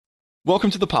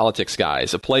Welcome to the Politics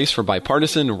Guys, a place for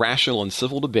bipartisan, rational, and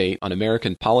civil debate on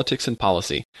American politics and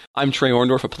policy. I'm Trey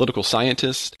Orndorff, a political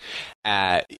scientist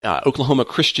at Oklahoma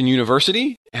Christian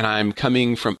University, and I'm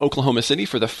coming from Oklahoma City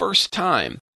for the first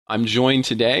time. I'm joined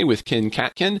today with Ken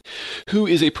Katkin, who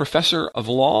is a professor of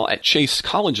law at Chase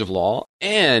College of Law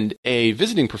and a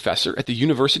visiting professor at the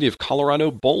University of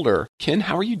Colorado Boulder. Ken,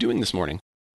 how are you doing this morning?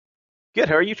 Good.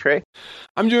 How are you, Trey?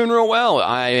 I'm doing real well.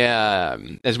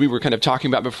 As we were kind of talking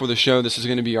about before the show, this is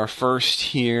going to be our first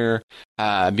here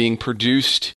being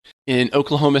produced in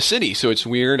Oklahoma City. So it's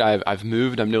weird. I've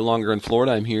moved. I'm no longer in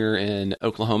Florida. I'm here in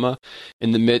Oklahoma,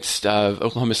 in the midst of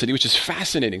Oklahoma City, which is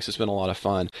fascinating. So it's been a lot of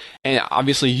fun. And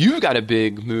obviously, you've got a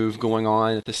big move going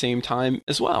on at the same time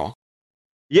as well.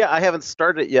 Yeah, I haven't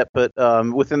started it yet, but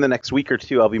within the next week or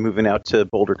two, I'll be moving out to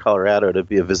Boulder, Colorado to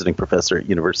be a visiting professor at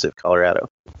University of Colorado.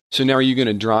 So now are you going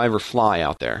to drive or fly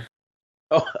out there?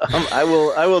 Oh, I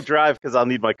will drive because I'll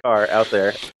need my car out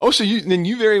there. Oh, so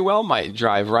you very well might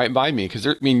drive right by me because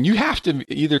you have to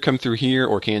either come through here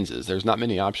or Kansas. There's not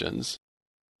many options.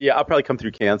 Yeah, I'll probably come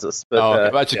through Kansas.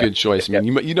 But, that's a good choice. I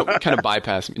mean, you don't kind of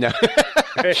bypass me. No.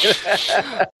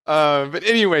 But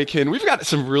anyway, Ken, we've got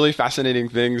some really fascinating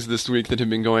things this week that have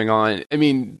been going on. I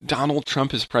mean, Donald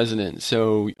Trump is president,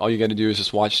 so all you got to do is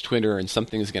just watch Twitter and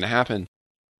something is going to happen.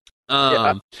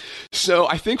 So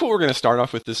I think what we're going to start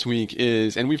off with this week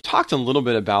is, and we've talked a little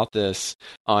bit about this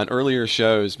on earlier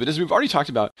shows, but as we've already talked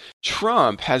about,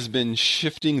 Trump has been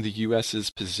shifting the U.S.'s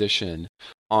position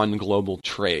on global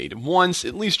trade. Once,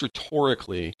 at least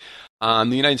rhetorically, the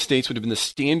United States would have been the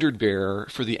standard bearer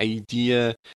for the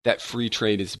idea that free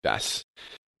trade is best.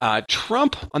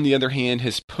 Trump, on the other hand,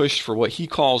 has pushed for what he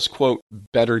calls, quote,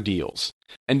 better deals.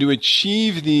 And to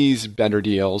achieve these better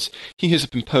deals, he has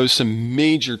imposed some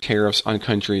major tariffs on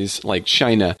countries like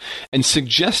China and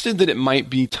suggested that it might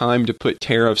be time to put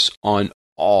tariffs on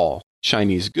all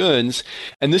Chinese goods.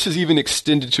 And this is even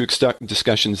extended to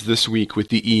discussions this week with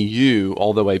the EU,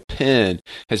 although a pin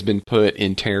has been put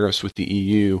in tariffs with the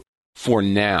EU for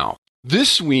now.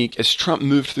 This week, as Trump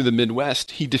moved through the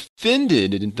Midwest, he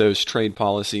defended those trade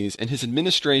policies, and his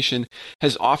administration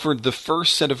has offered the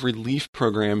first set of relief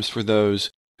programs for those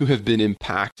who have been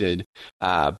impacted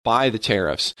by the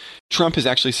tariffs. Trump has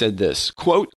actually said this,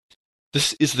 quote,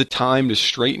 "This is the time to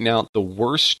straighten out the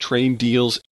worst trade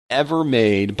deals ever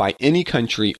made by any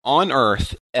country on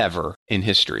earth ever in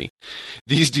history.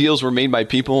 These deals were made by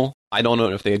people, I don't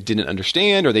know if they didn't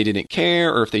understand or they didn't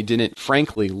care or if they didn't,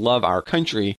 frankly, love our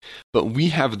country, but we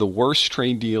have the worst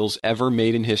trade deals ever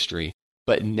made in history,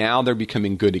 but now they're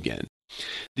becoming good again."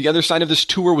 The other side of this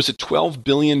tour was a $12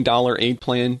 billion aid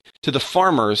plan to the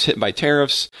farmers hit by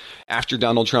tariffs after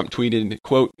Donald Trump tweeted,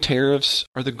 quote, "Tariffs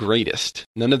are the greatest.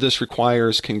 None of this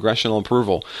requires congressional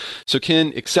approval." So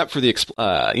Ken, except for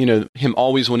the, him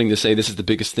always wanting to say this is the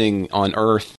biggest thing on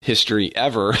earth history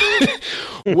ever,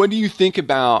 what do you think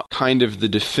about kind of the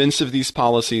defense of these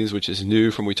policies, which is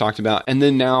new from what we talked about, and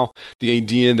then now the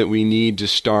idea that we need to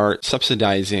start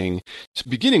subsidizing,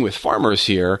 beginning with farmers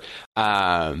here,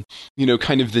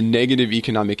 kind of the negative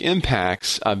economic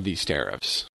impacts of these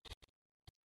tariffs?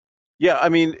 Yeah, I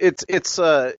mean, it's it's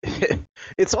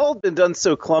all been done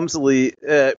so clumsily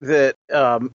that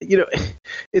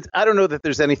I don't know that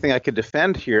there's anything I could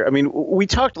defend here. I mean, we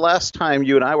talked last time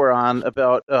you and I were on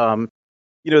about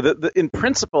in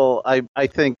principle, I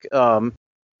think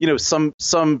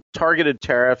some targeted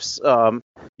tariffs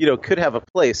could have a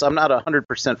place. I'm not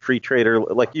 100% free trader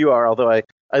like you are, although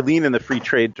I lean in the free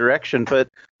trade direction. But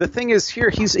the thing is here,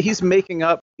 he's making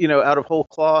up, out of whole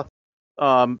cloth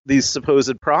these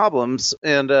supposed problems,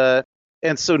 and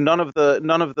so none of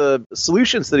the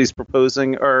solutions that he's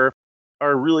proposing are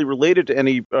really related to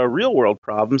any real world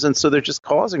problems, and so they're just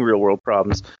causing real world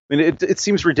problems. I mean, it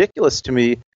seems ridiculous to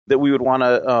me that we would want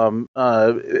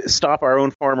to stop our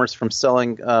own farmers from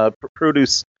selling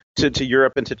produce to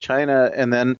Europe and to China,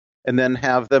 and then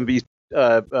have them be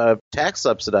tax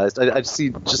subsidized. I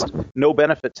see just no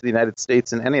benefit to the United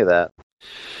States in any of that.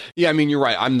 Yeah, I mean, you're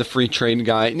right. I'm the free trade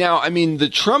guy. Now, I mean, the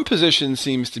Trump position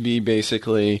seems to be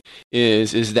basically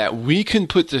is that we can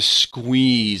put the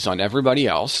squeeze on everybody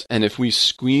else, and if we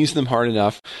squeeze them hard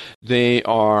enough, they're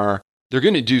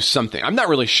going to do something. I'm not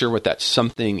really sure what that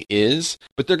something is,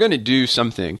 but they're going to do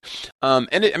something.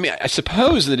 I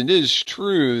suppose that it is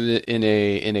true that in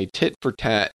a tit for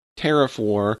tat tariff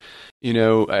war,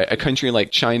 a country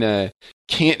like China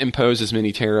can't impose as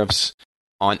many tariffs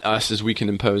on us as we can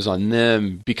impose on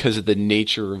them because of the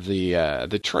nature of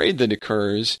the trade that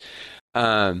occurs.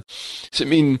 So I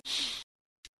mean,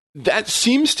 that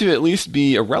seems to at least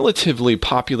be a relatively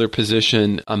popular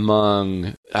position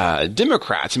among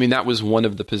Democrats. I mean, that was one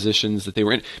of the positions that they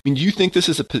were in. I mean, do you think this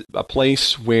is a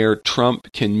place where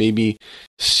Trump can maybe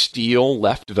steal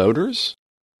left voters?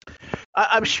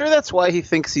 I'm sure that's why he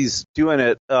thinks he's doing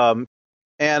it.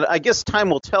 And I guess time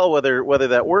will tell whether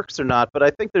that works or not. But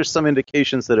I think there's some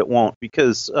indications that it won't,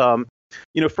 because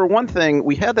for one thing,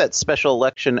 we had that special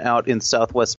election out in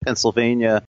Southwest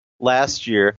Pennsylvania last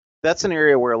year. That's an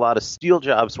area where a lot of steel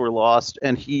jobs were lost,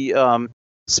 and he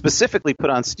specifically put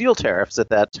on steel tariffs at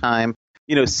that time,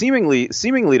 seemingly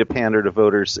to pander to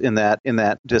voters in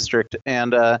that district,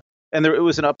 and it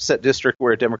was an upset district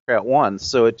where a Democrat won,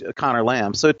 Connor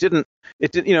Lamb. So it didn't,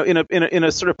 in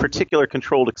a sort of particular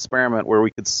controlled experiment where we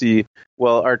could see,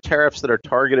 well, are tariffs that are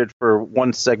targeted for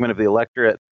one segment of the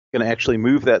electorate going to actually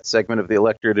move that segment of the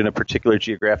electorate in a particular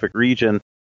geographic region?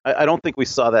 I don't think we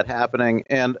saw that happening,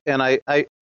 and I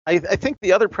think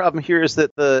the other problem here is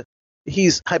that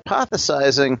he's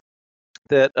hypothesizing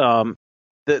that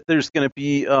that there's going to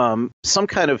be some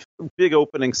kind of big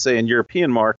opening, say, in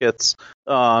European markets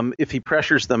if he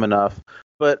pressures them enough.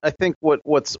 But I think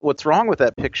what's wrong with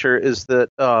that picture is that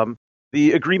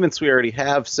the agreements we already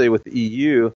have, say, with the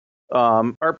EU,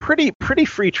 are pretty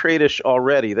free trade-ish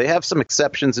already. They have some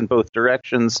exceptions in both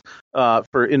directions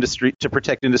for industry to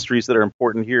protect industries that are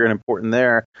important here and important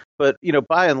there. But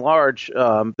by and large,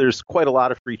 there's quite a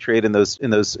lot of free trade in those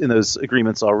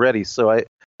agreements already. So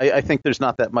I think there's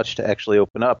not that much to actually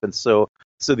open up, and so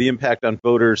the impact on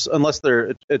voters, unless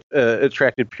they're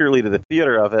attracted purely to the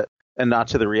theater of it and not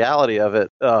to the reality of it,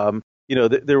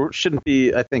 there shouldn't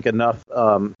be, I think, enough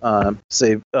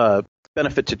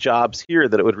benefit to jobs here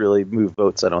that it would really move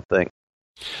votes, I don't think.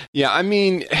 Yeah, I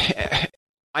mean,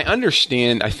 I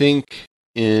understand. I think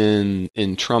in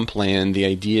Trump land, the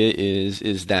idea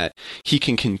is that he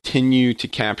can continue to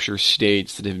capture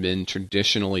states that have been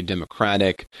traditionally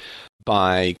Democratic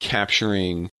by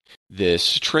capturing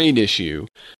this trade issue.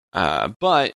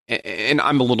 But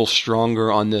I'm a little stronger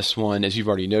on this one, as you've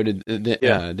already noted,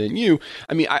 than you.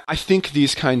 I mean, I think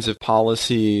these kinds of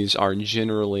policies are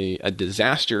generally a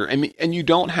disaster. I mean, and you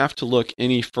don't have to look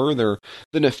any further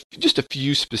than just a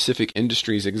few specific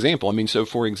industries. Example. I mean, so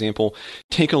for example,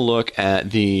 take a look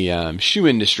at the shoe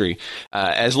industry.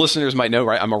 As listeners might know,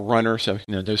 right, I'm a runner, so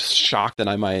no shock that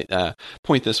I might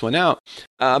point this one out.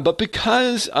 But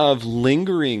because of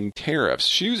lingering tariffs,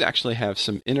 shoes actually have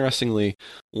some interestingly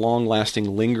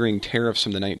long-lasting lingering tariffs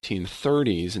from the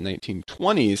 1930s and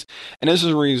 1920s. And as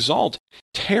a result,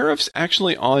 tariffs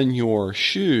actually on your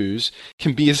shoes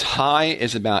can be as high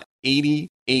as about 88%.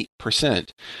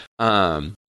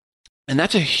 And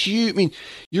that's a huge, I mean,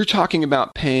 you're talking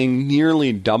about paying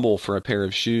nearly double for a pair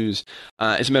of shoes.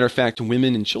 As a matter of fact,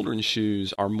 women and children's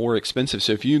shoes are more expensive.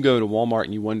 So if you go to Walmart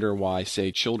and you wonder why, say,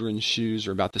 children's shoes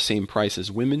are about the same price as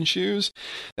women's shoes,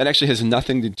 that actually has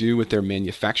nothing to do with their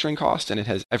manufacturing cost, and it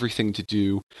has everything to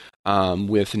do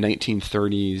with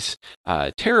 1930s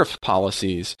tariff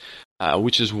policies.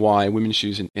 Which is why women's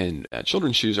shoes and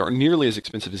children's shoes are nearly as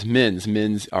expensive as men's.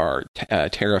 Men's are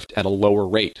tariffed at a lower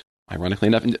rate, ironically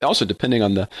enough, and also depending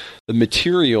on the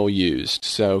material used.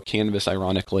 So canvas,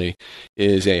 ironically,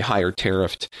 is a higher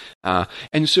tariffed.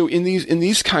 And so in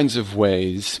these kinds of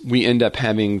ways, we end up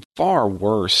having far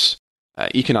worse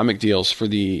economic deals for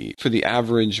the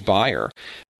average buyer.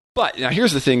 But now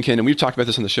here's the thing, Ken, and we've talked about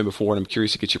this on the show before, and I'm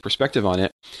curious to get your perspective on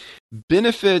it.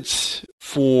 Benefits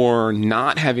for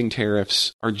not having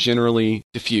tariffs are generally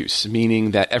diffuse,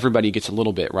 meaning that everybody gets a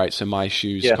little bit, right? So my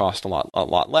shoes cost a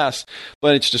lot less,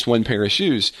 but it's just one pair of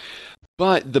shoes.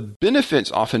 But the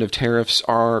benefits often of tariffs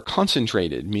are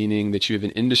concentrated, meaning that you have an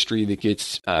industry that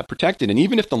gets protected. And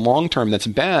even if the long term that's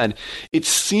bad, it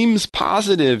seems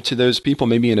positive to those people,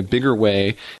 maybe in a bigger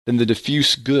way than the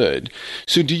diffuse good.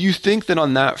 So do you think that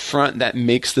on that front, that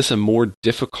makes this a more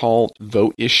difficult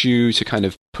vote issue to kind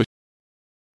of push?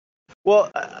 Well,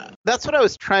 that's what I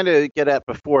was trying to get at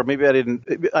before. Maybe I didn't.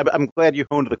 I'm glad you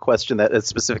honed the question that as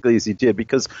specifically as you did,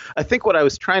 because I think what I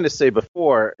was trying to say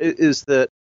before is that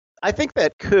I think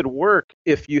that could work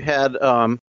if you had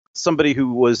somebody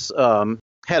who was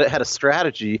had a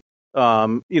strategy,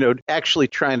 actually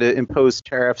trying to impose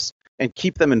tariffs and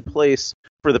keep them in place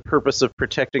for the purpose of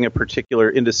protecting a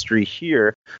particular industry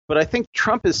here. But I think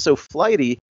Trump is so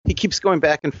flighty. He keeps going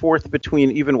back and forth between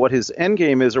even what his end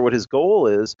game is or what his goal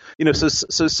is.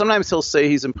 So sometimes he'll say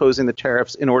he's imposing the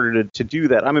tariffs in order to do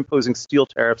that. I'm imposing steel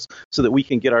tariffs so that we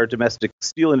can get our domestic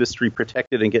steel industry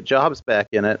protected and get jobs back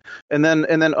in it. And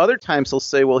then other times he'll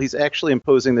say, well, he's actually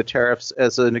imposing the tariffs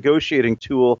as a negotiating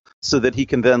tool so that he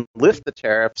can then lift the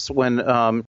tariffs when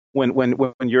when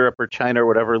Europe or China or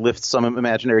whatever lifts some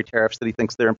imaginary tariffs that he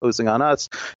thinks they're imposing on us.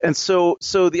 And so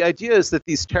the idea is that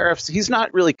these tariffs, he's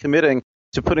not really committing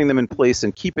to putting them in place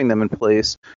and keeping them in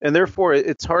place, and therefore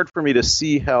it's hard for me to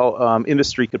see how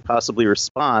industry could possibly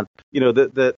respond.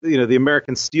 The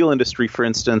American steel industry, for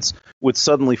instance, would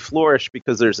suddenly flourish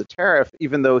because there's a tariff,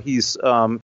 even though he's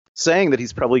saying that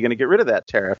he's probably going to get rid of that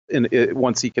tariff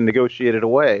once he can negotiate it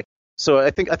away. So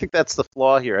I think that's the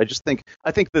flaw here.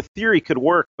 I think the theory could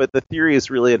work, but the theory is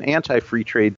really an anti-free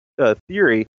trade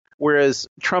theory, whereas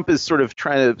Trump is sort of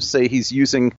trying to say he's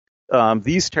using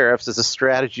these tariffs as a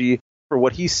strategy for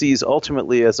what he sees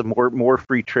ultimately as a more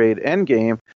free trade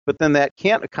endgame, but then that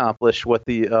can't accomplish what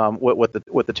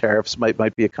the tariffs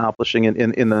might be accomplishing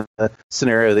in the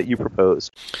scenario that you proposed.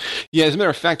 Yeah, as a matter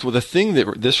of fact, well, the thing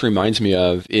that this reminds me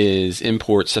of is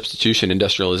import substitution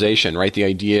industrialization, right? The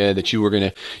idea that you were going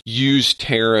to use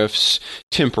tariffs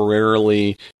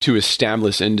temporarily to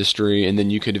establish industry, and then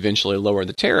you could eventually lower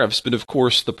the tariffs. But of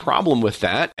course, the problem with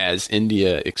that, as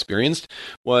India experienced,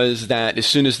 was that as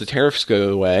soon as the tariffs go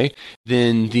away,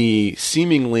 then the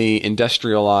seemingly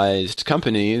industrialized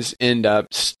companies end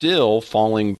up still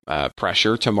falling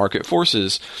pressure to market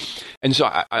forces. And so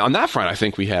on that front, I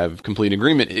think we have complete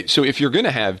agreement. So if you're going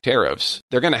to have tariffs,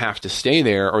 they're going to have to stay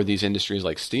there, or these industries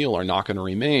like steel are not going to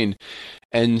remain.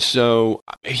 And so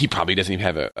he probably doesn't even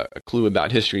have a clue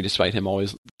about history, despite him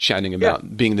always chatting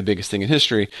about being the biggest thing in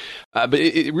history. But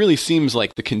it really seems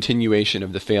like the continuation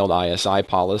of the failed ISI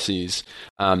policies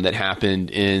that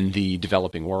happened in the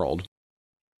developing world.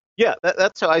 Yeah,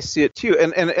 that's how I see it too.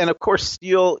 And of course,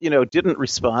 steel, didn't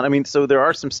respond. I mean, so there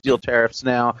are some steel tariffs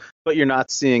now, but you're not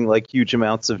seeing like huge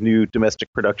amounts of new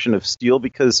domestic production of steel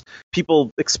because people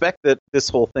expect that this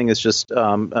whole thing is just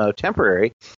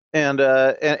temporary. And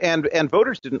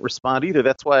voters didn't respond either.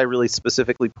 That's why I really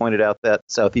specifically pointed out that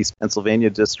Southeast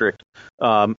Pennsylvania district.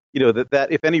 That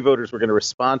if any voters were going to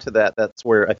respond to that, that's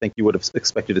where I think you would have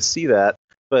expected to see that.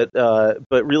 But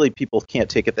really, people can't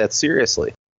take it that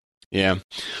seriously. Yeah.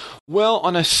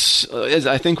 Well, as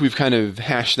I think we've kind of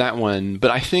hashed that one,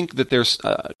 but I think that there's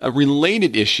a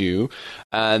related issue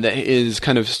that is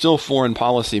kind of still foreign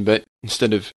policy, but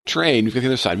instead of trade, we've got the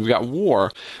other side. We've got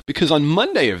war, because on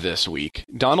Monday of this week,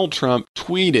 Donald Trump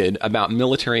tweeted about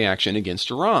military action against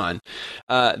Iran.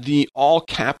 The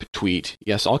all-cap tweet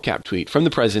from the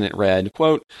president read,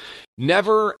 quote,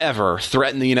 "Never, ever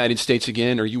threaten the United States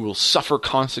again, or you will suffer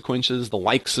consequences the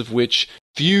likes of which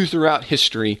few throughout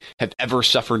history have ever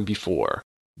suffered before.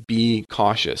 Be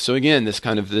cautious." So again, this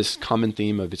common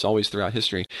theme of it's always throughout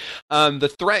history.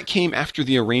 The threat came after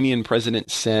the Iranian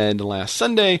president said last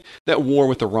Sunday that war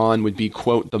with Iran would be,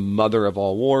 quote, "the mother of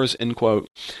all wars," end quote.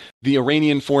 The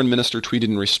Iranian foreign minister tweeted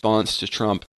in response to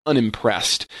Trump,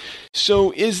 "Unimpressed."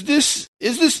 So is this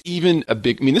even a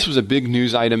big, this was a big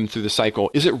news item through the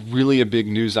cycle. Is it really a big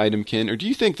news item, Ken? Or do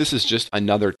you think this is just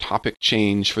another topic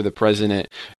change for the president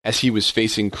as he was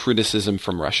facing criticism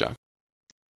from Russia?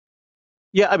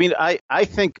 Yeah, I mean, I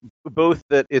think both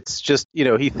that it's just,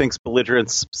 he thinks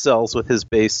belligerence sells with his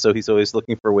base, so he's always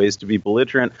looking for ways to be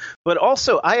belligerent. But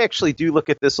also, I actually do look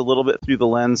at this a little bit through the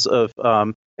lens of,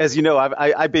 as you know,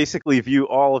 I basically view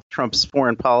all of Trump's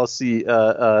foreign policy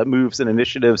moves and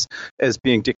initiatives as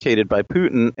being dictated by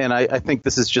Putin, and I think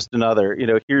this is just another.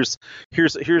 Here's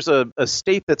a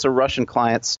state that's a Russian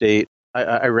client state,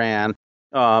 Iran,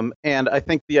 and I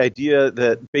think the idea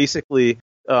that basically.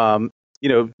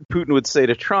 Putin would say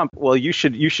to Trump, "Well, you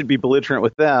should be belligerent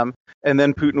with them," and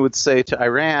then Putin would say to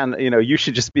Iran, "You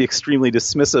should just be extremely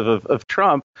dismissive of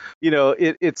Trump."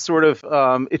 It's sort of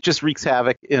it just wreaks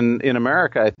havoc in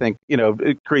America. I think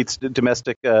it creates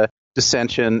domestic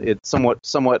dissension. It somewhat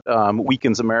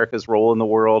weakens America's role in the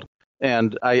world.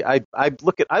 And I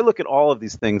look at all of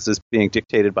these things as being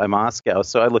dictated by Moscow.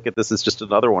 So I look at this as just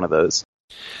another one of those.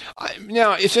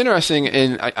 Now, it's interesting,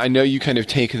 and I know you kind of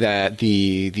take that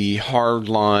the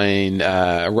hardline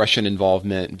Russian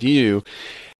involvement view,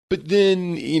 but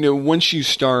then, once you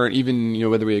start, even,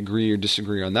 whether we agree or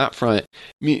disagree on that front,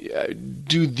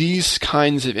 do these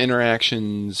kinds of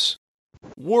interactions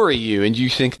worry you? And do you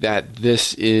think that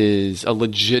this is a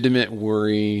legitimate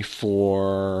worry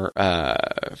for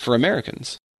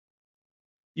Americans?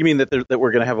 You mean that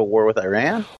we're going to have a war with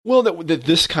Iran? Well, that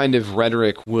this kind of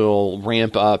rhetoric will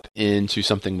ramp up into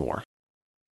something more.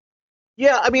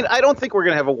 Yeah, I mean, I don't think we're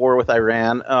going to have a war with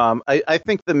Iran. I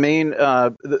think the main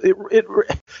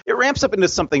it ramps up into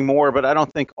something more, but I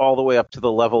don't think all the way up to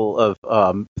the level of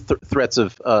threats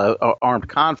of armed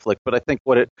conflict. But I think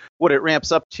what it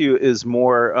ramps up to is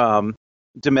more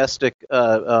domestic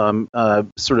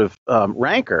sort of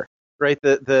rancor, right?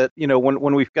 That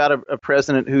when we've got a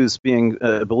president who's being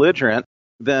belligerent,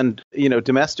 then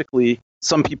domestically,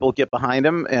 some people get behind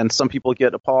him and some people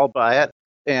get appalled by it.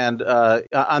 And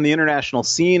on the international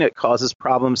scene, it causes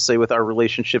problems, say, with our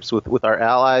relationships with our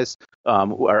allies,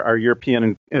 our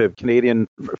European and Canadian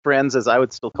friends, as I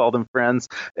would still call them, friends.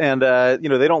 And,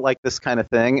 they don't like this kind of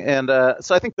thing. And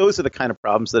so I think those are the kind of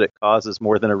problems that it causes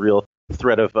more than a real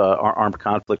threat of armed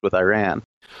conflict with Iran.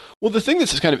 Well, the thing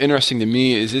that's kind of interesting to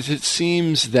me is it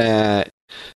seems that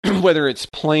whether it's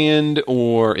planned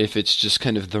or if it's just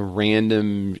kind of the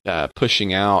random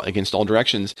pushing out against all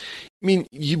directions, I mean,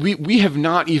 we have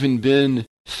not even been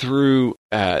through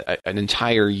an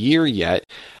entire year yet.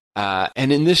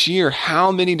 And in this year,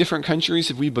 how many different countries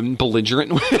have we been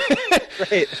belligerent with?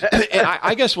 Right. And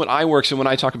I guess when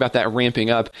I talk about that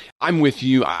ramping up, I'm with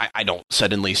you. I don't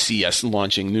suddenly see us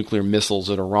launching nuclear missiles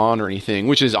at Iran or anything,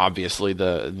 which is obviously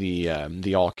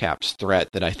the all caps threat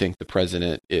that I think the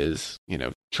president is,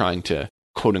 trying to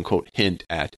quote unquote hint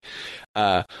at.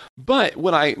 But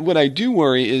what I do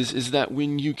worry is that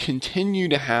when you continue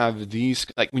to have this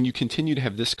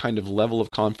kind of level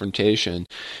of confrontation,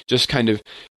 just kind of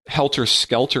helter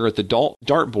skelter at the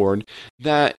dartboard,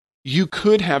 that you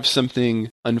could have something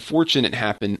unfortunate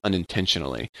happen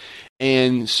unintentionally.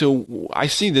 And so I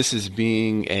see this as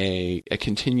being a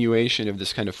continuation of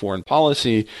this kind of foreign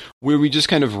policy where we just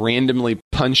kind of randomly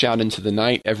punch out into the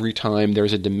night every time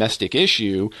there's a domestic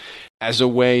issue as a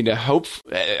way to hope,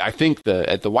 I think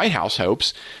at the White House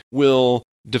hopes, will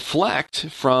deflect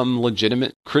from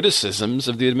legitimate criticisms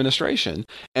of the administration.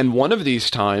 And one of these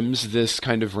times, this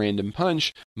kind of random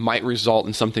punch might result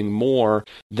in something more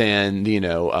than,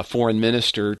 a foreign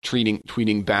minister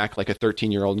tweeting back like a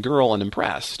 13-year-old girl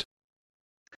unimpressed.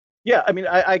 Yeah, I mean,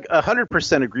 I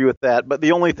 100% agree with that. But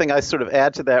the only thing I sort of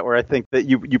add to that, where I think that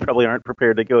you probably aren't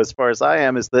prepared to go as far as I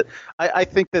am, is that I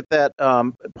think that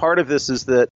part of this is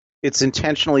that it's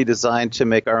intentionally designed to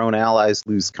make our own allies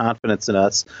lose confidence in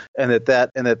us, and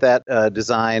that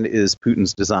design is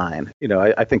Putin's design.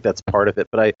 I think that's part of it.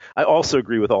 But I also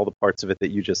agree with all the parts of it that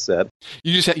you just said.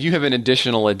 You have an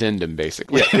additional addendum,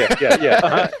 basically.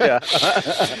 Yeah.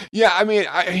 Yeah, I mean,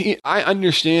 I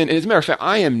understand. As a matter of fact,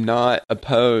 I am not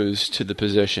opposed to the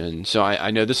position. So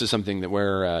I know this is something that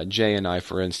where Jay and I,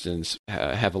 for instance,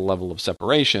 have a level of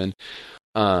separation.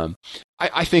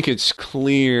 I think it's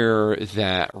clear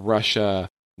that Russia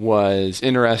was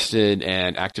interested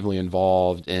and actively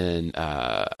involved in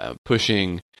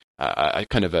pushing a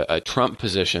kind of a Trump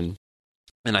position.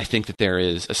 And I think that there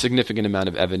is a significant amount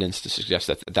of evidence to suggest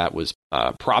that was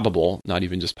probable, not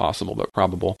even just possible, but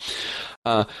probable.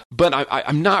 But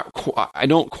I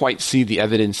don't quite see the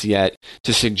evidence yet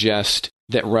to suggest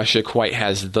that Russia quite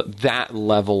has that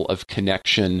level of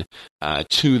connection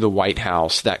to the White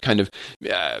House, that kind of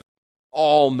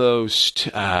almost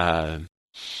a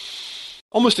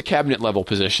cabinet level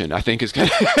position, I think is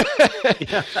kind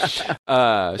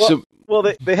of. Well,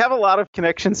 they have a lot of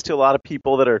connections to a lot of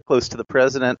people that are close to the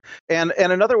president. And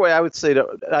another way I would say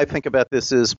I think about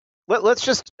this is, let's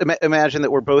just imagine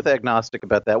that we're both agnostic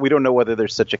about that. We don't know whether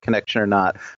there's such a connection or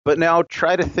not. But now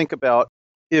try to think about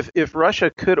if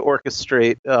Russia could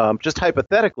orchestrate, just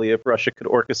hypothetically, if Russia could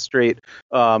orchestrate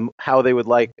how they would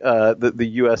like the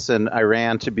U.S. and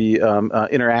Iran to be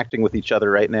interacting with each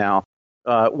other right now,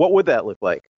 what would that look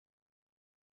like?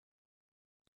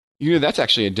 That's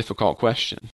actually a difficult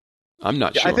question. I'm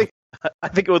not sure. I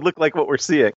think it would look like what we're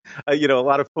seeing. A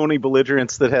lot of phony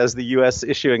belligerence that has the U.S.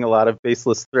 issuing a lot of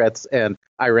baseless threats and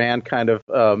Iran kind of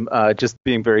just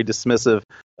being very dismissive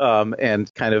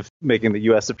and kind of making the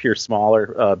U.S. appear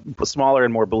smaller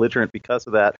and more belligerent because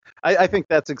of that. I think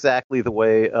that's exactly the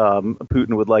way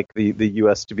Putin would like the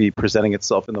U.S. to be presenting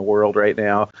itself in the world right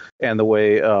now, and the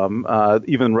way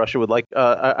even Russia would like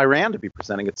Iran to be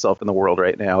presenting itself in the world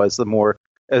right now as the more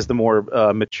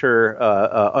mature,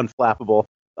 unflappable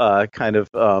kind of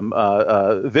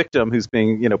victim who's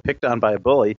being picked on by a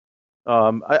bully.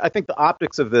 I think the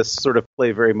optics of this sort of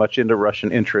play very much into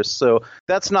Russian interests. So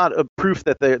that's not a proof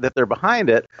that they're behind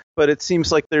it, but it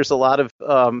seems like there's a lot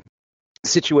of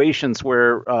situations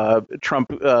where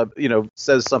Trump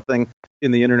says something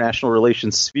in the international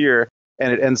relations sphere,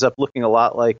 and it ends up looking a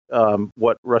lot like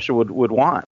what Russia would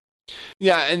want.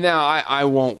 Yeah, and now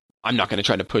I'm not going to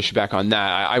try to push back on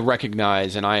that. I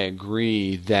recognize and I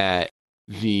agree that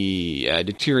the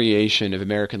deterioration of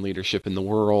American leadership in the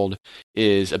world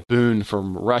is a boon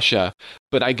from Russia.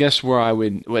 But I guess where I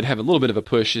would have a little bit of a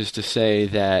push is to say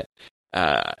that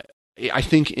I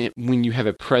think when you have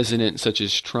a president such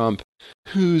as Trump,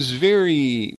 whose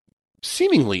very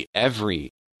seemingly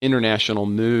every international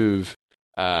move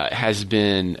has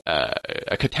been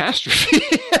a catastrophe.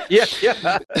 Yeah.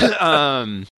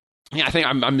 yeah, I think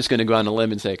I'm just going to go on a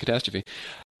limb and say a catastrophe.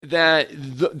 That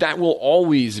will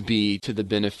always be to the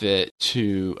benefit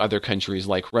to other countries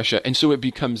like Russia, and so it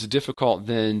becomes difficult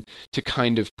then to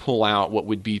kind of pull out what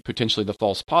would be potentially the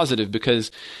false positive,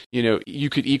 because you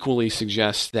could equally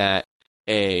suggest that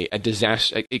a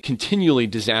continually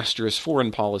disastrous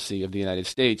foreign policy of the United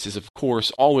States is, of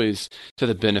course, always to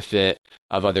the benefit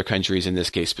of other countries, in this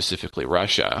case specifically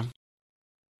Russia.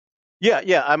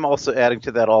 Yeah. I'm also adding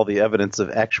to that all the evidence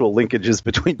of actual linkages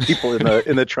between people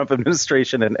in the Trump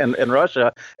administration and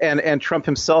Russia, and Trump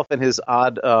himself and his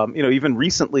odd, even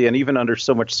recently and even under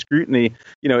so much scrutiny,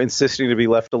 insisting to be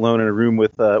left alone in a room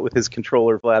with his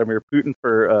controller Vladimir Putin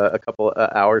for a couple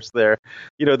hours there.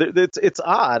 It's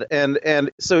odd, and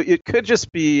so it could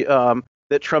just be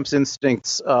that Trump's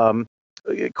instincts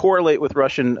correlate with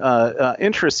Russian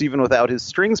interests, even without his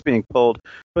strings being pulled.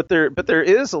 But there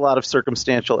is a lot of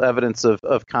circumstantial evidence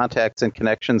of contacts and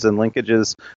connections and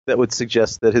linkages that would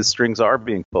suggest that his strings are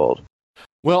being pulled.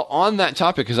 Well, on that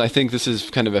topic, because I think this is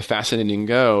kind of a fascinating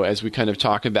go as we kind of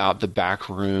talk about the back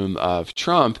room of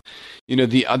Trump,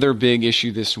 the other big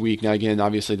issue this week. Now, again,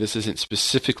 obviously, this isn't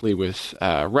specifically with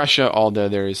Russia, although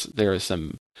there is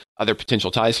some other potential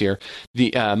ties here.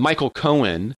 The Michael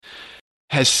Cohen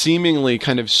has seemingly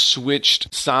kind of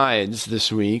switched sides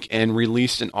this week and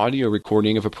released an audio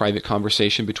recording of a private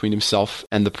conversation between himself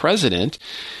and the president.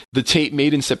 The tape,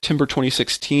 made in September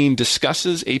 2016,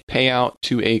 discusses a payout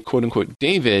to a quote-unquote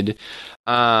David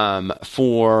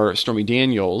for Stormy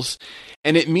Daniels.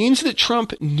 And it means that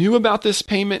Trump knew about this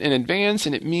payment in advance,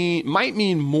 and it might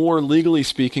mean more legally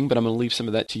speaking, but I'm going to leave some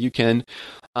of that to you, Ken.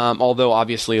 Although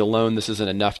obviously alone this isn't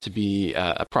enough to be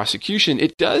a prosecution,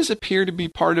 it does appear to be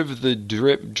part of the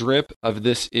drip of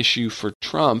this issue for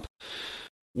Trump.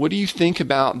 What do you think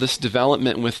about this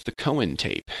development with the Cohen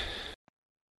tape?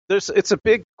 It's a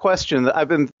big question. I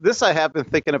have been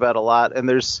thinking about a lot, and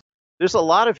there's a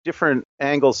lot of different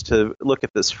angles to look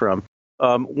at this from.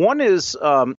 One is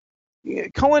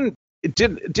Cohen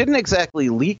didn't exactly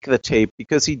leak the tape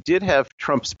because he did have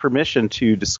Trump's permission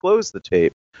to disclose the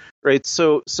tape, right?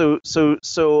 So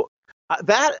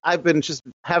that I've been just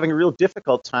having a real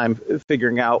difficult time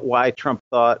figuring out why Trump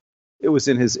thought it was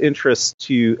in his interest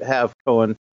to have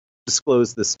Cohen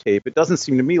disclose this tape. It doesn't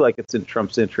seem to me like it's in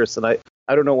Trump's interest, and I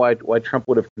don't know why Trump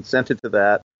would have consented to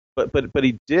that. But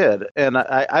he did, and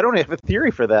I don't have a theory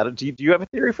for that. Do you have a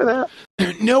theory for that?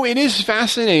 No, it is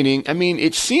fascinating. I mean,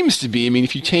 it seems to be. I mean,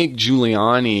 if you take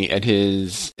Giuliani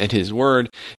at his word,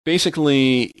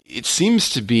 basically, it seems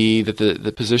to be that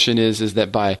the position is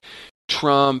that by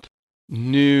Trump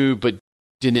knew but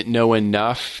didn't know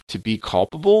enough to be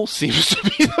culpable, seems to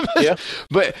be the best. Yeah.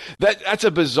 But that's a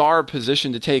bizarre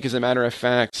position to take. As a matter of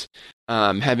fact,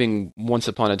 having once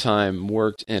upon a time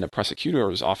worked in a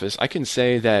prosecutor's office, I can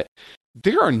say that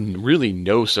there are really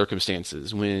no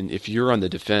circumstances if you're on the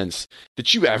defense,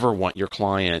 that you ever want your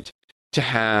client to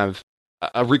have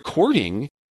a recording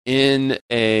in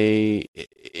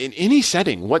any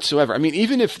setting whatsoever. I mean,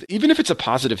 even if it's a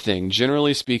positive thing,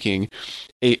 generally speaking,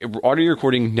 a audio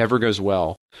recording never goes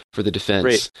well for the defense.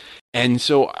 Right. And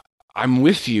so I'm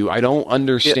with you. I don't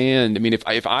understand. Yeah. I mean,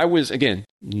 if I was, again,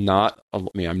 I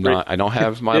don't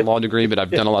have my law degree, but I've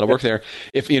done a lot of work there.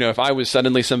 If I was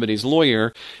suddenly somebody's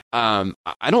lawyer, I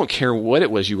don't care what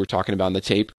it was you were talking about in the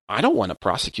tape. I don't want a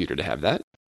prosecutor to have that.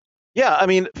 Yeah, I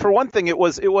mean, for one thing, it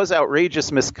was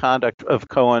outrageous misconduct of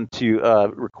Cohen to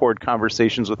record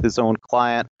conversations with his own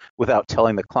client without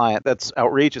telling the client. That's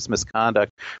outrageous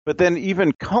misconduct. But then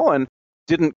even Cohen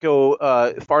didn't go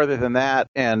farther than that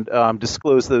and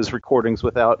disclose those recordings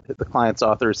without the client's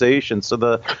authorization. So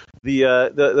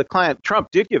the client, Trump,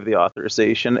 did give the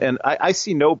authorization, and I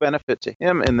see no benefit to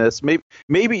him in this.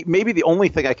 Maybe the only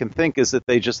thing I can think is that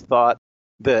they just thought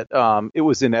that it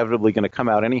was inevitably going to come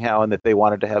out anyhow, and that they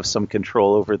wanted to have some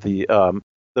control over the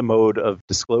mode of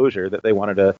disclosure, that they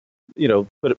wanted to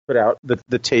put out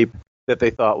the tape that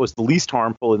they thought was the least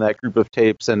harmful in that group of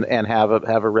tapes and have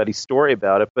a ready story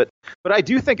about it. But I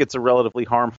do think it's a relatively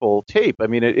harmful tape. I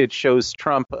mean, it shows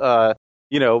Trump, it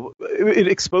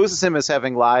exposes him as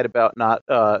having lied about not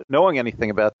knowing anything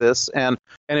about this, and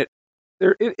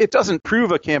it doesn't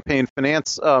prove a campaign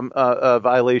finance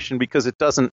violation because it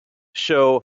doesn't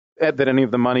show that any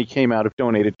of the money came out of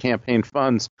donated campaign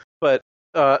funds, but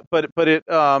it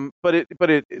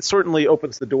certainly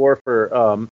opens the door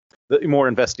for more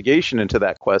investigation into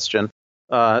that question.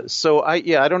 So I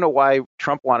don't know why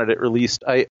Trump wanted it released.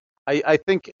 I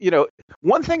think,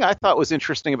 one thing I thought was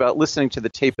interesting about listening to the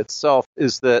tape itself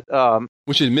is that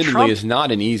which admittedly Trump, is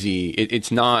not an easy.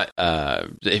 It's not.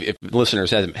 If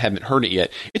listeners haven't heard it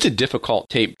yet, it's a difficult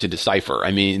tape to decipher.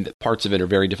 I mean, parts of it are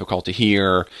very difficult to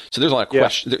hear. So there's a lot of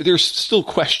questions. There's still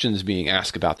questions being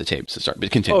asked about the tapes to start.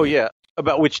 But continue. Oh yeah,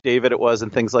 about which David it was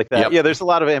and things like that. Yep. Yeah, there's a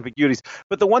lot of ambiguities.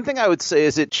 But the one thing I would say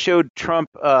is it showed Trump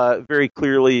very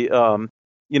clearly,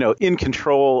 in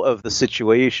control of the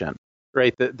situation,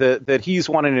 right? That he's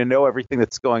wanting to know everything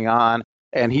that's going on,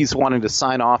 and he's wanting to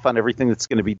sign off on everything that's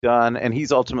going to be done, and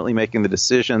he's ultimately making the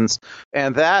decisions.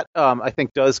 And that, I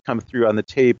think, does come through on the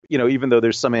tape, even though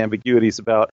there's some ambiguities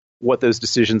about what those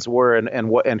decisions were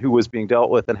and who was being dealt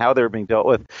with and how they were being dealt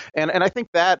with. And I think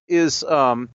that is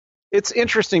it's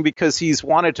interesting because he's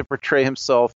wanted to portray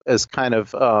himself as kind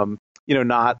of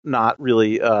not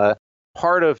really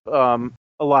part of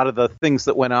a lot of the things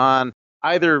that went on,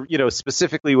 either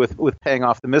specifically with paying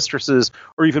off the mistresses,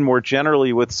 or even more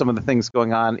generally with some of the things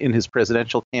going on in his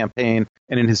presidential campaign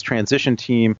and in his transition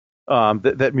team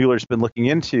that Mueller's been looking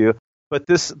into. But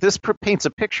this paints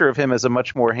a picture of him as a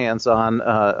much more hands-on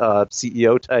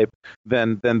CEO type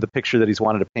than the picture that he's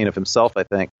wanted to paint of himself, I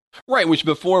think. Right, which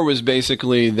before was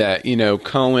basically that,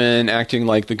 Cohen, acting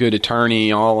like the good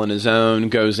attorney all on his own,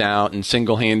 goes out and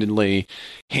single-handedly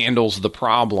handles the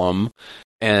problem.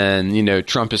 And,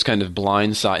 Trump is kind of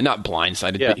not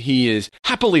blindsided, but he is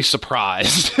happily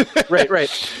surprised. Right.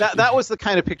 That was the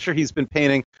kind of picture he's been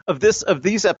painting of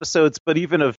these episodes, but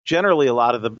even of generally a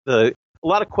lot of a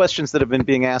lot of questions that have been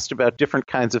being asked about different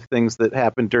kinds of things that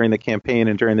happened during the campaign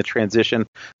and during the transition.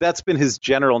 That's been his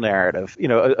general narrative,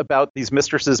 about these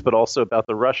mistresses, but also about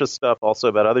the Russia stuff, also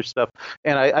about other stuff.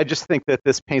 And I just think that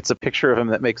this paints a picture of him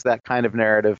that makes that kind of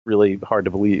narrative really hard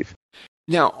to believe.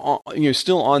 Now,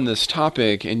 still on this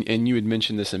topic, and you had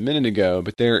mentioned this a minute ago,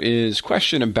 but there is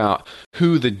question about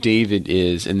who the David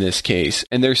is in this case.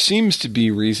 And there seems to be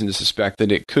reason to suspect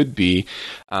that it could be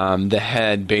the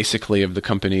head, basically, of the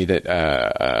company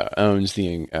that owns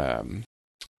the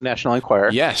National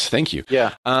Enquirer. Yes, thank you.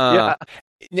 Yeah.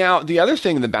 Now, the other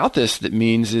thing about this that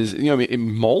means is,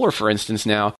 Mueller, for instance,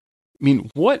 now,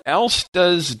 what else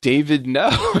does David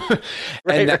know?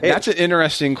 That's an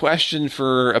interesting question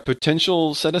for a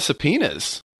potential set of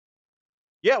subpoenas.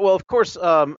 Yeah, well, of course,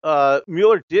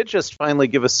 Mueller did just finally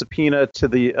give a subpoena to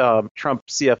the Trump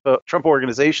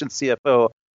Organization CFO,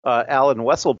 Alan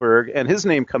Weisselberg, and his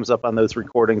name comes up on those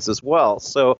recordings as well.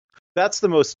 So that's the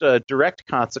most direct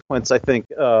consequence, I think,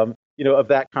 of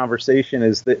that conversation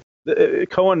is that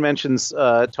Cohen mentions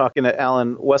talking to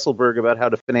Alan Weisselberg about how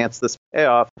to finance this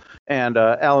payoff, and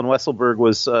Alan Weisselberg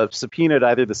was subpoenaed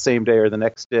either the same day or the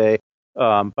next day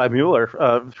by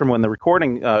Mueller from when the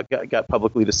recording got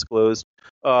publicly disclosed.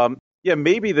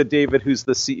 Maybe the David who's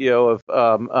the CEO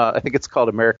of, I think it's called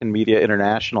American Media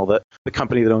International, the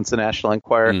company that owns the National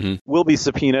Enquirer, will be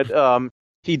subpoenaed.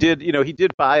 He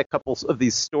did buy a couple of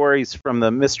these stories from the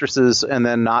mistresses and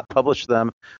then not publish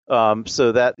them,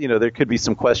 so that there could be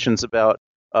some questions about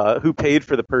who paid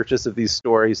for the purchase of these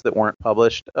stories that weren't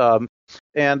published. But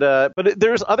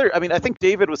there's other. I think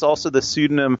David was also the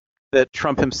pseudonym that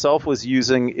Trump himself was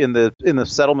using in the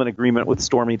settlement agreement with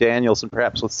Stormy Daniels and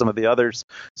perhaps with some of the others.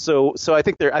 So I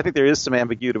think there is some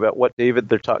ambiguity about what David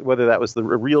they're talking, whether that was the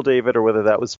real David or whether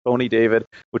that was phony David,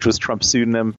 which was Trump's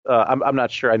pseudonym. I'm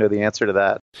not sure I know the answer to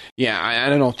that. Yeah, I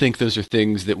don't think those are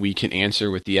things that we can answer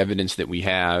with the evidence that we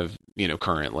have,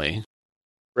 currently.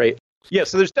 Right. Yeah.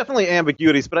 So there's definitely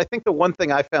ambiguities, but I think the one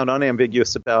thing I found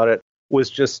unambiguous about it was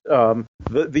just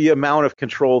the amount of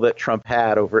control that Trump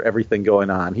had over everything going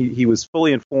on. He was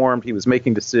fully informed. He was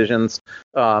making decisions,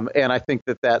 and I think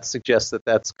that suggests that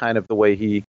that's kind of the way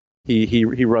he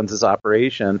runs his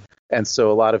operation. And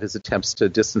so a lot of his attempts to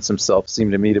distance himself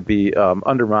seem to me to be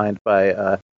undermined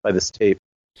by this tape.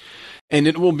 And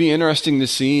it will be interesting to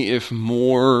see if do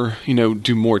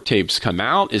more tapes come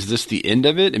out? Is this the end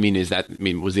of it?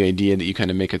 Was the idea that you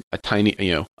kind of make a tiny,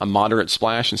 a moderate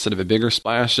splash instead of a bigger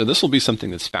splash? So this will be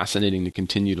something that's fascinating to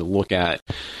continue to look at,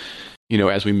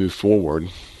 as we move forward.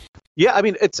 Yeah,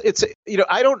 it's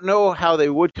I don't know how they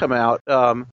would come out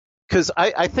because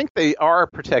I think they are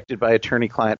protected by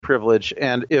attorney-client privilege,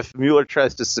 and if Mueller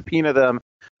tries to subpoena them,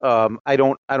 I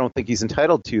don't think he's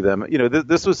entitled to them.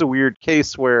 This was a weird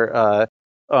case where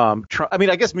Trump,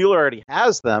 I guess Mueller already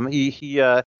has them. He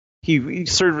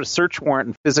served a search warrant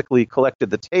and physically collected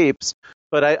the tapes,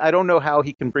 but I don't know how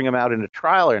he can bring them out in a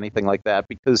trial or anything like that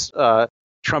because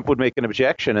Trump would make an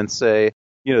objection and say,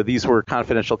 these were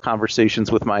confidential conversations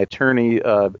with my attorney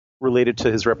related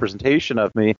to his representation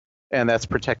of me, and that's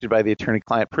protected by the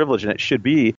attorney-client privilege, and it should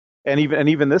be.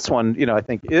 even this one, I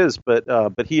think is, but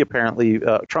he apparently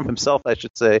Trump himself, I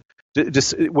should say,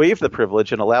 just waived the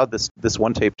privilege and allowed this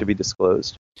one tape to be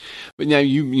disclosed. But now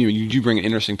you do bring an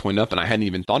interesting point up, and I hadn't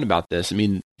even thought about this. I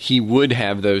mean, he would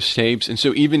have those tapes, and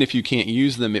so even if you can't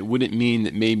use them, it wouldn't mean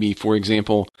that maybe, for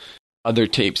example, other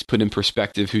tapes put in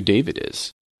perspective who David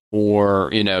is,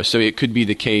 or so it could be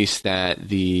the case that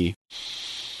the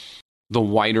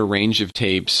wider range of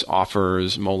tapes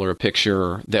offers Mueller a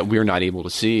picture that we're not able to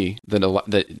see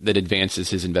that advances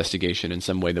his investigation in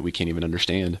some way that we can't even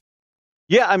understand.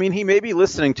 Yeah, I mean, he may be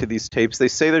listening to these tapes. They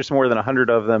say there's more than 100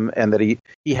 of them, and that he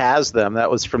has them. That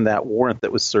was from that warrant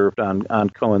that was served on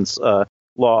Cohen's law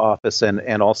office,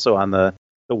 and also on the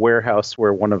warehouse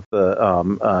where one of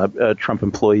the Trump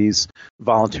employees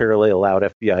voluntarily allowed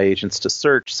FBI agents to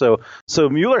search. So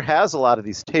Mueller has a lot of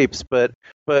these tapes, but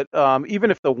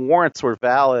even if the warrants were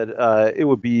valid, it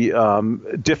would be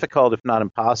difficult, if not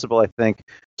impossible, I think,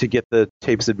 to get the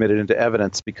tapes admitted into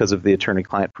evidence because of the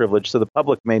attorney-client privilege. So the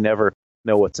public may never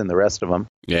know what's in the rest of them.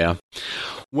 Yeah.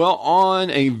 Well,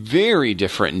 on a very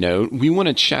different note, we want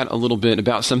to chat a little bit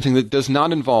about something that does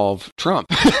not involve Trump.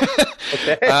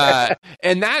 Okay.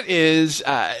 And that is,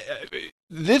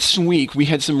 this week we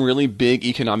had some really big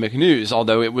economic news,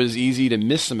 although it was easy to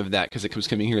miss some of that because it was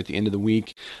coming here at the end of the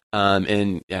week.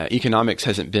 And economics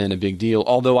hasn't been a big deal.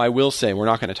 Although I will say, we're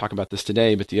not going to talk about this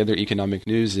today, but the other economic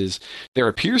news is there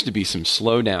appears to be some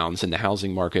slowdowns in the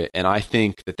housing market. And I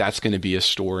think that that's going to be a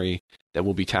story that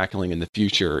we'll be tackling in the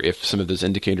future if some of those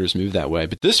indicators move that way.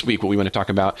 But this week, what we want to talk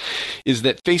about is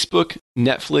that Facebook,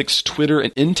 Netflix, Twitter,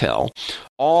 and Intel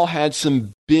all had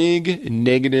some big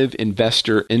negative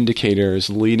investor indicators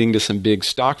leading to some big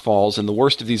stock falls. And the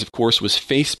worst of these, of course, was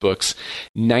Facebook's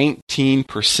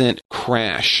 19%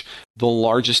 crash, the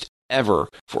largest ever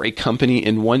for a company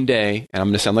in one day, and I'm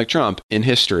going to sound like Trump, in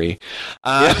history,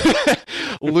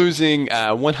 losing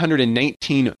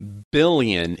 $119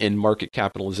 billion in market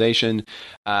capitalization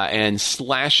and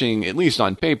slashing, at least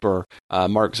on paper,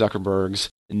 Mark Zuckerberg's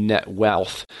net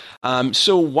wealth.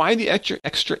 So why the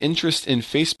extra interest in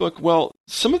Facebook? Well,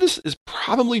 some of this is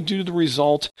probably due to the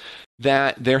result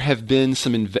that there have been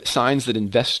some signs that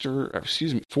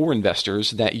for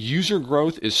investors that user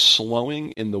growth is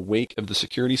slowing in the wake of the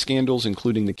security scandals,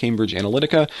 including the Cambridge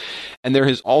Analytica. And there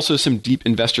is also some deep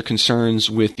investor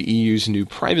concerns with the EU's new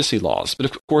privacy laws. But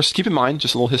of course, keep in mind,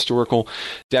 just a little historical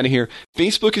data here,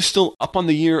 Facebook is still up on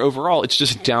the year overall. It's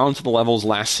just down to the levels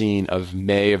last seen of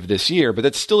May of this year, but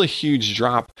that's still a huge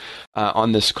drop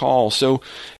on this call. So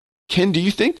Ken, do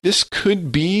you think this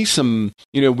could be some,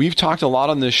 we've talked a lot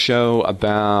on this show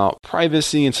about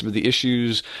privacy and some of the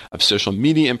issues of social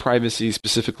media and privacy,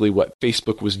 specifically what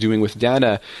Facebook was doing with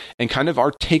data, and kind of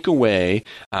our takeaway,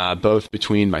 both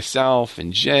between myself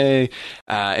and Jay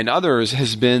and others,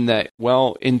 has been that,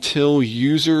 well, until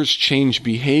users change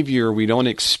behavior, we don't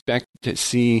expect to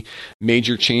see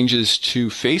major changes to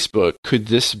Facebook. Could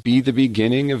this be the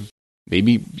beginning of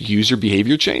maybe user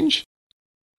behavior change?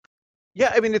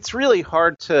 Yeah, I mean, it's really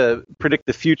hard to predict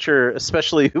the future,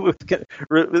 especially with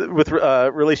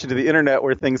relation to the internet,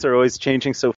 where things are always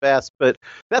changing so fast. But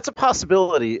that's a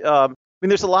possibility. I mean,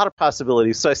 there's a lot of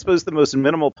possibilities. So I suppose the most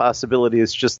minimal possibility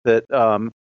is just that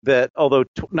that although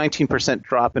 19%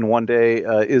 drop in one day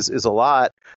is a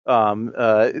lot,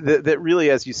 that really,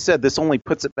 as you said, this only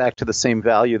puts it back to the same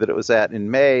value that it was at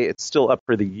in May. It's still up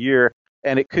for the year.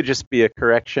 And it could just be a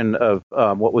correction of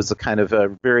what was a kind of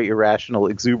a very irrational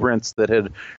exuberance that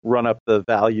had run up the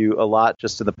value a lot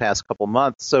just in the past couple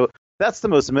months. So that's the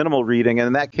most minimal reading. And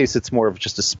in that case, it's more of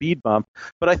just a speed bump.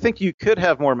 But I think you could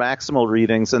have more maximal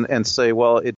readings and say,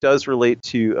 well, it does relate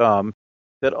to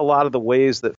that a lot of the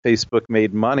ways that Facebook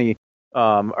made money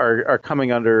are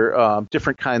coming under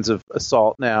different kinds of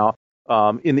assault now.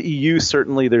 In the EU,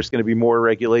 certainly there's going to be more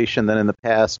regulation than in the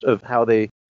past of how they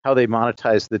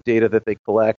monetize the data that they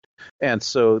collect, and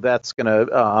so that's going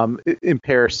to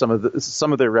impair some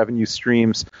of their revenue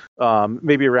streams.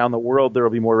 Maybe around the world there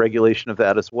will be more regulation of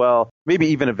that as well. Maybe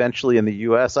even eventually in the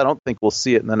U.S. I don't think we'll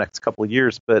see it in the next couple of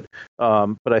years, but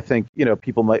I think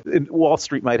people Wall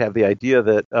Street might have the idea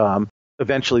that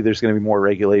eventually there's going to be more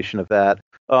regulation of that.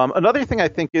 Another thing I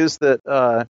think is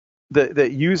that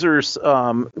that users,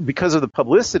 because of the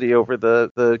publicity over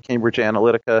the Cambridge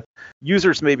Analytica,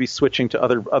 users may be switching to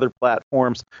other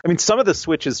platforms. I mean, some of the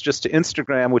switch is just to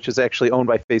Instagram, which is actually owned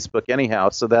by Facebook anyhow,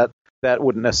 so that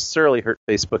wouldn't necessarily hurt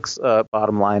Facebook's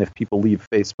bottom line if people leave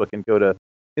Facebook and go to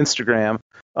Instagram.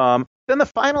 Then the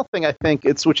final thing I think,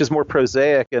 which is more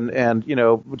prosaic and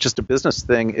just a business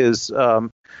thing, is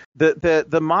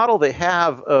the model they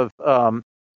have of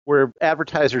where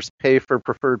advertisers pay for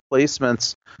preferred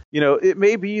placements, it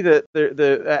may be that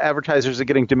the advertisers are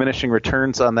getting diminishing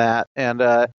returns on that. And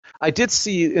I did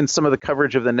see in some of the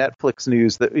coverage of the Netflix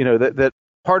news that that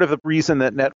part of the reason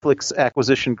that Netflix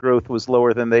acquisition growth was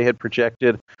lower than they had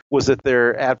projected was that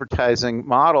their advertising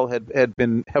model had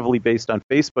been heavily based on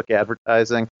Facebook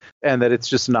advertising, and that it's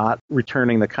just not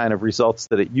returning the kind of results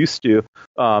that it used to,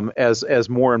 as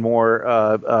more and more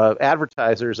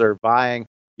advertisers are buying,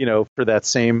 for that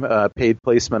same paid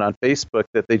placement on Facebook,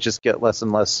 that they just get less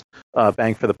and less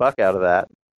bang for the buck out of that.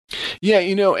 Yeah,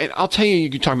 and I'll tell you, you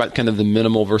can talk about kind of the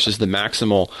minimal versus the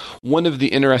maximal. One of the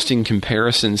interesting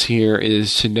comparisons here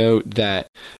is to note that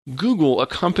Google, a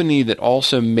company that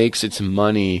also makes its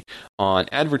money on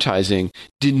advertising,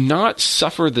 did not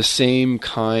suffer the same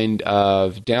kind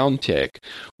of downtick,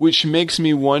 which makes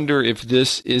me wonder if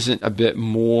this isn't a bit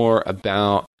more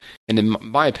about, and in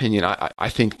my opinion, I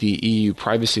think the EU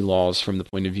privacy laws from the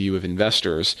point of view of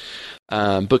investors,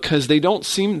 because they don't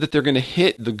seem that they're going to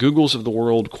hit the Googles of the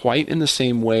world quite in the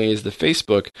same way as the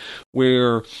Facebook,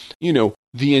 where,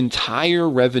 the entire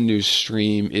revenue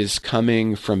stream is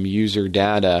coming from user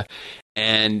data.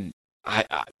 And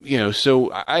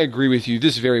so I agree with you.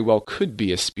 This very well could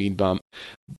be a speed bump,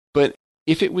 but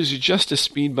if it was just a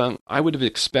speed bump, I would have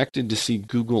expected to see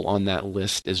Google on that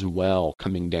list as well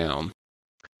coming down.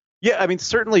 Yeah, I mean,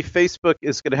 certainly Facebook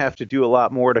is going to have to do a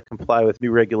lot more to comply with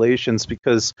new regulations,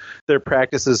 because their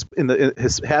practices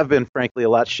have been, frankly, a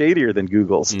lot shadier than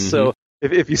Google's. Mm-hmm. So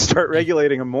if you start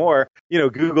regulating them more,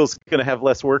 Google's going to have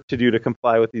less work to do to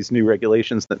comply with these new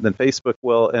regulations than Facebook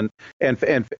will. And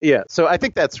yeah, so I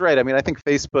think that's right. I mean, I think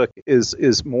Facebook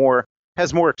has more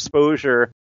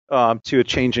exposure to a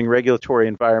changing regulatory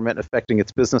environment affecting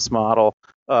its business model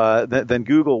than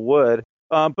Google would.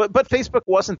 But Facebook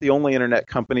wasn't the only internet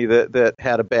company that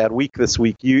had a bad week this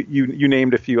week. You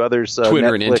named a few others.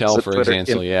 Twitter Netflix, and Intel, for Twitter,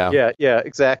 example. Yeah,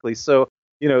 exactly. So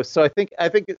so I think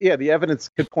the evidence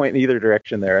could point in either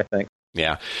direction there, I think.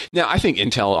 Yeah. Now, I think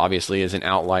Intel obviously is an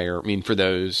outlier. I mean, for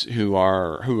those who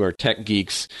are tech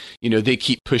geeks, they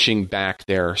keep pushing back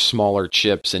their smaller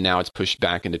chips, and now it's pushed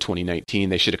back into 2019.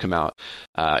 They should have come out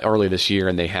early this year,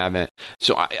 and they haven't.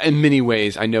 So, in many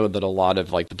ways, I know that a lot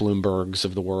of like the Bloombergs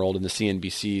of the world and the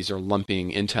CNBCs are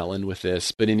lumping Intel in with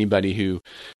this. But anybody who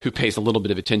pays a little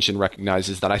bit of attention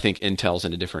recognizes that I think Intel's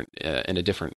in a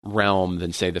different realm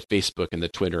than, say, the Facebook and the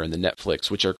Twitter and the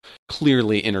Netflix, which are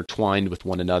clearly intertwined with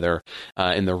one another.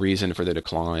 In the reason for the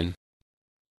decline.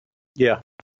 Yeah.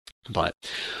 But,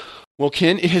 well,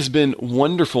 Ken, it has been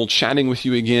wonderful chatting with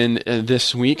you again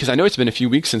this week, because I know it's been a few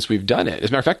weeks since we've done it.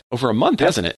 As a matter of fact, over a month,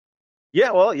 hasn't it?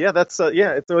 Yeah, well, yeah, that's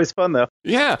it's always fun though.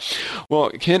 Yeah. Well,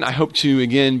 Ken, I hope to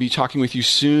again be talking with you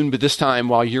soon, but this time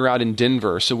while you're out in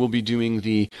Denver. So we'll be doing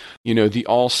the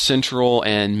all Central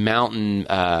and Mountain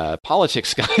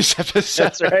politics guys episode.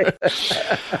 That's right.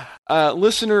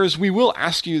 Listeners, we will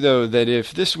ask you though that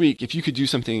if this week, if you could do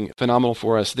something phenomenal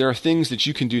for us, there are things that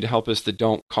you can do to help us that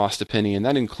don't cost a penny, and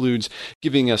that includes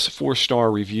giving us 4-star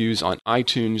reviews on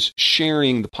iTunes,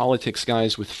 sharing the politics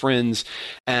guys with friends,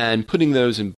 and putting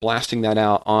those and blasting that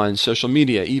out on social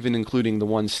media, even including the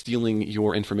ones stealing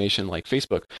your information like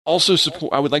Facebook. Also,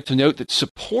 I would like to note that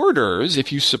supporters,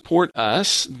 if you support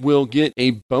us, will get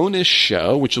a bonus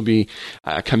show, which will be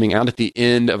coming out at the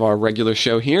end of our regular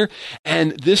show here.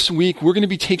 And this week, we're going to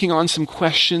be taking on some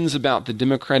questions about the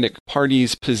Democratic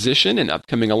Party's position in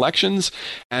upcoming elections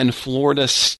and Florida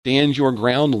stand your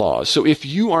ground laws. So if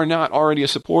you are not already a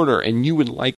supporter and you would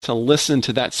like to listen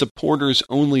to that supporters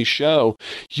only show,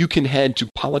 you can head to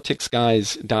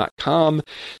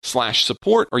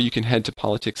politicsguys.com/support, or you can head to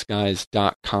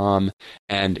politicsguys.com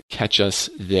and catch us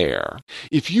there.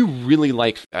 If you really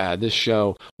like this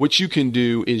show, what you can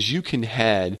do is you can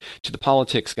head to the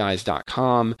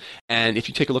politicsguys.com, and if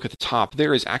you take a look at the top,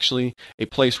 there is actually a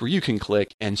place where you can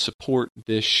click and support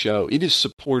this show. It is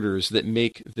supporters that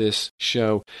make this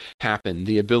show happen.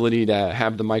 The ability to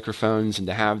have the microphones and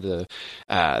to have the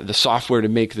software to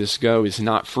make this go is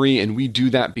not free, and we do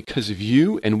that because of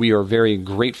you, and we are very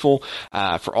grateful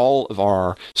for all of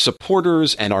our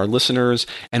supporters and our listeners,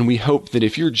 and we hope that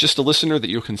if you're just a listener that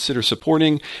you'll consider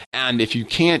supporting, and if you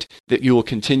can't, that you will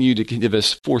continue to give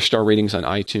us 4-star ratings on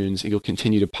iTunes, and you'll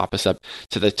continue to pop us up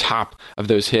to the top of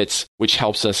those hits, which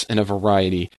helps us in a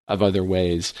variety of other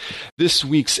ways. This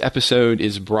week's episode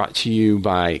is brought to you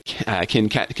by Ken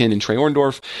Katkin and Trey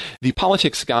Orndorff. The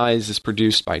Politics Guys is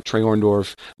produced by Trey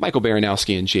Orndorff, Michael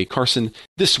Baranowski, and Jay Carson.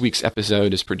 This week's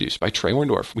episode is produced by Trey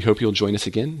Orndorff. We hope you'll join us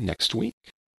again next week.